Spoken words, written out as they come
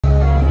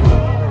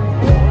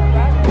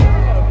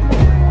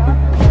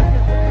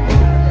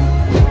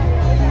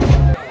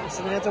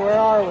Samantha, where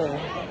are we?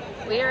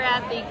 We are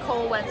at the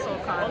Cobalt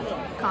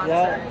concert.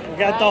 Yeah, we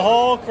got the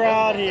whole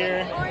crowd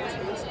here. Orange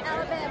Beach,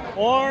 Alabama.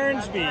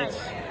 Orange Beach.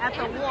 At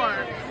the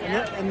Wharf.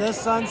 And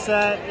this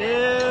sunset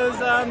is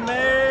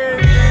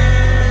amazing.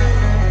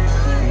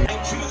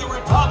 And to the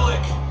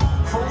republic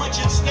for which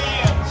it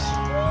stands,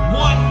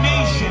 one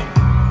nation,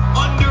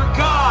 under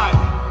God,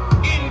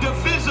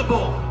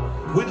 indivisible,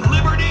 with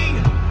liberty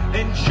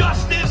and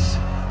justice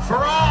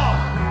for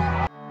all.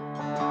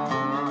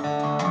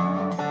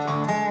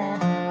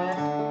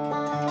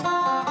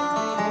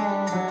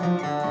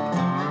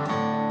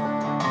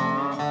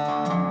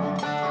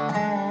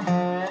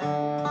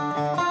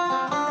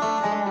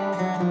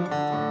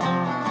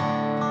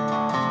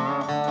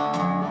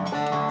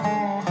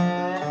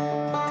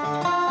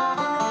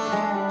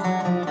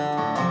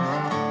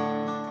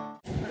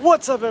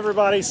 What's up,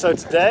 everybody? So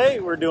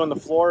today we're doing the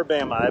Flora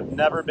Bama. I've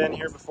never been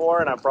here before,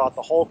 and I brought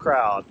the whole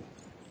crowd.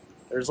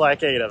 There's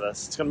like 8 of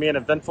us. It's going to be an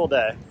eventful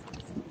day.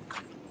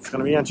 It's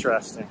going to be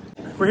interesting.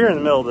 We're here in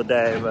the middle of the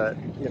day, but,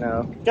 you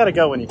know, you got to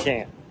go when you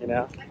can, you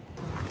know?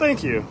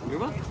 Thank you. You're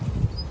welcome.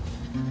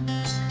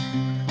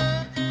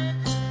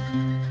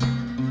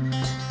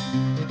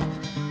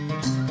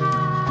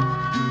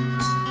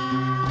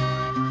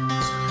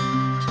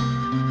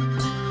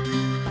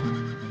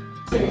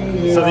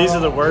 So these are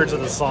the words of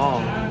the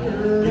song.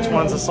 Each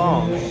one's a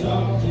song.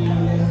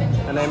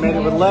 And they made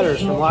it with letters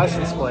from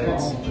license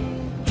plates.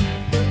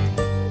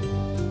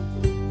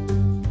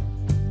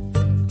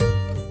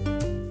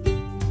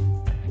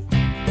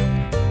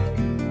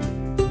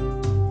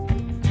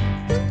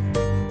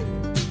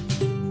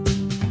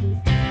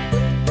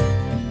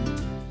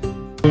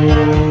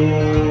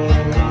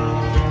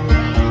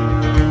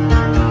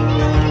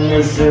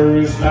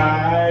 Mysterious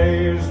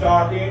nights,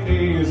 dark in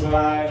these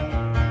light.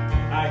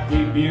 I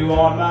keep you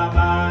on my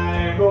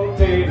mind,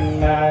 rotating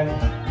night.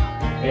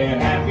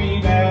 And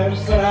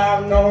happiness that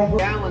I've known.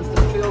 Gallons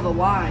to fill the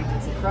line.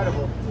 It's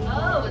incredible.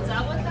 Oh, is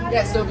that what that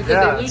Yeah, is? so because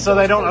Yeah, they lose so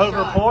they don't per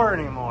shot. overpour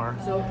anymore.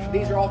 So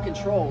these are all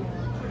controlled.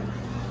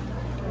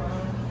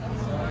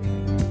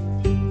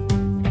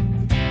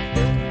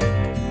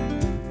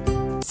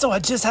 So I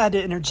just had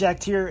to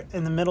interject here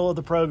in the middle of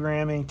the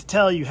programming to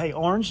tell you, hey,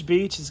 Orange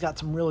Beach has got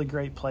some really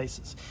great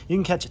places. You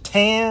can catch a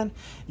tan,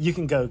 you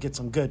can go get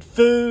some good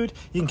food,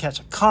 you can catch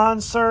a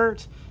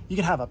concert, you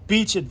can have a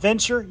beach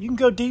adventure, you can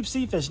go deep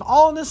sea fishing,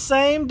 all in the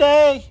same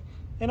day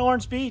in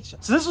Orange Beach.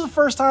 So this was the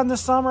first time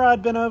this summer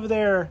I'd been over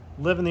there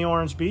living the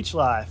Orange Beach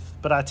life.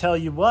 But I tell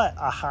you what,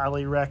 I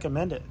highly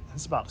recommend it.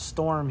 It's about to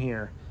storm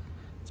here.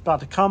 It's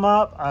about to come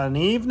up an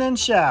evening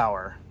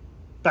shower.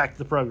 Back to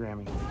the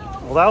programming.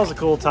 Well, that was a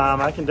cool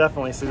time. I can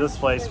definitely see this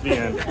place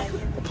being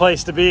a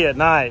place to be at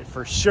night,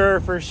 for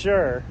sure, for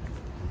sure.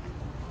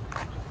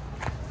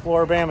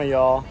 Flora Bama,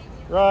 y'all.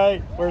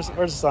 Right? Where's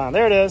the sign?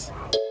 There it is.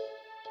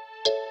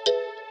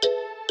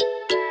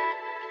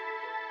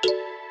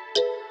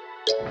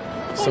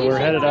 So we're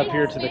headed up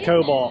here to the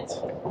Cobalt.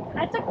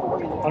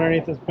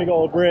 Underneath this big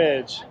old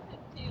bridge.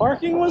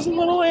 Parking was a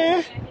little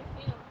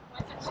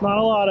It's not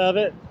a lot of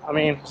it. I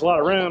mean, there's a lot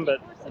of room, but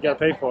you gotta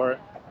pay for it.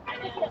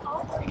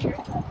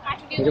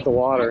 Look at the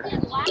water.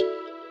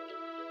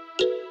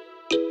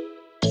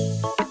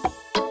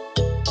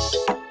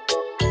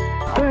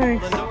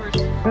 Thanks.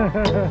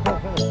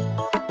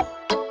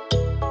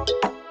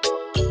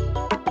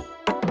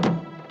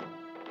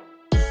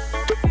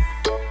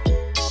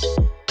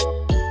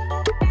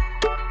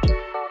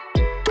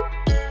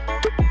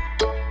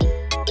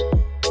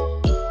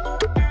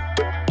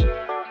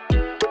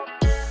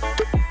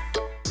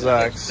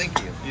 Zach.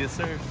 Thank you. Yes,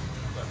 sir.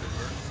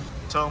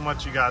 Tell them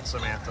what you got,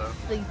 Samantha.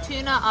 The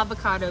tuna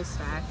avocado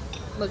stack.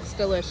 Looks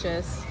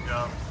delicious.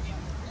 Yeah.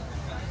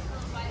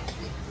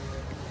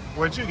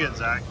 What'd you get,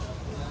 Zach?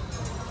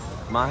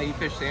 Mahi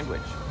fish sandwich.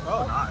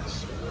 Oh,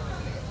 nice.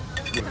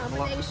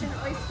 Combination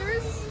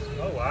oysters.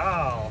 Oh,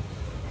 wow.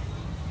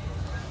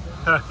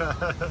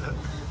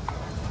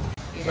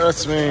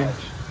 That's me.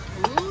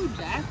 Ooh,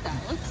 Jack,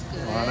 that looks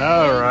good. I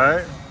know,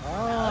 right?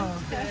 That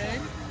looks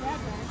good.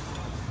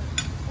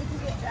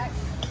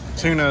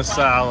 Tuna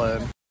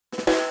salad.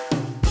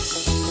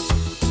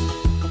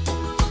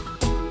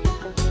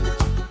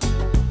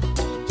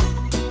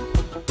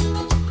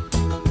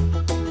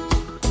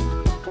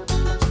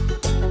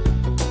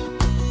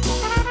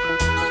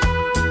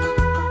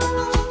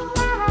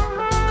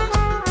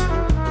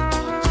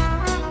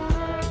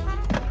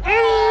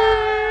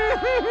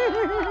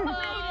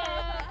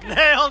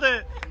 Nailed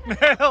it!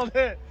 Nailed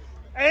it!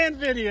 And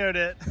videoed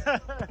it.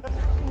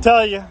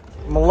 Tell you,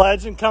 I'm a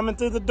legend coming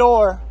through the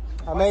door.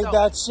 I made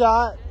that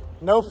shot,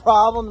 no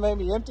problem. Made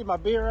me empty my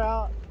beer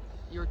out.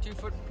 You were 2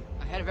 foot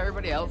ahead of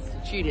everybody else.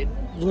 You cheated.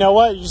 You know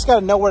what? You just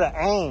got to know where to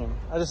aim.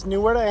 I just knew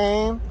where to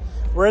aim.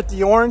 We're at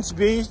the Orange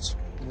Beach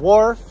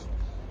Wharf,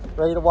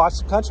 ready to watch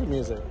some country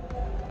music.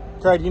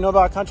 Trey, do you know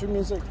about country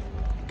music?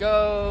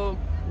 Go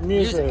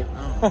Music.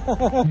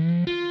 Oh.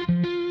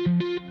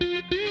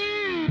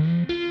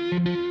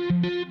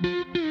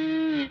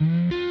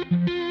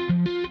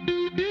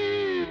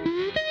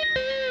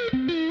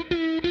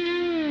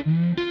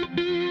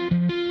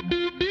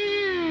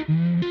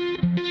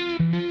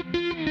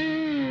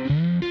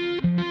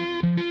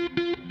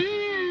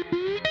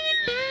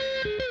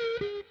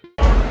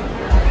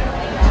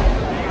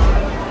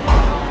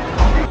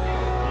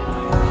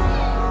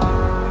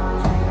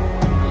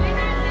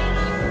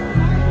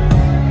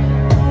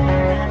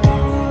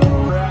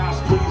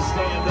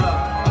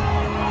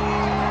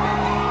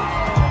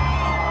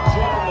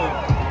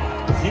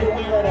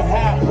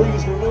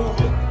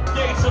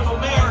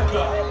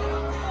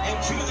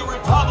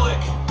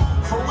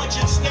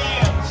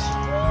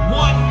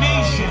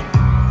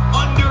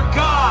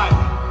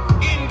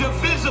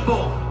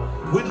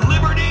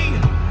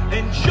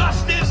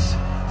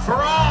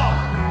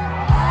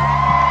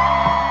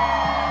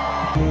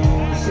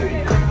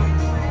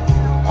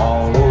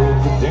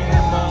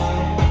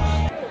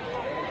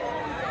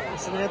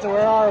 Samantha,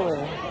 where are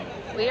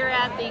we? We are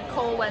at the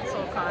Cole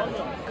Wetzel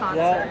concert.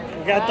 Yep,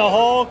 we got the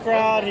whole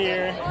crowd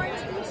here.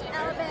 Orange Beach,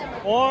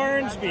 Alabama.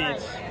 Orange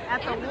Beach.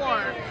 At the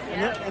Wharf.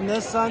 And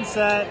this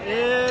sunset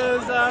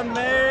is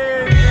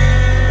amazing.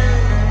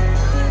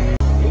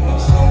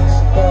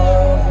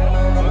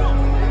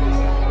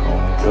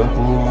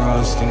 Couple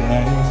rusty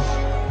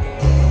nails.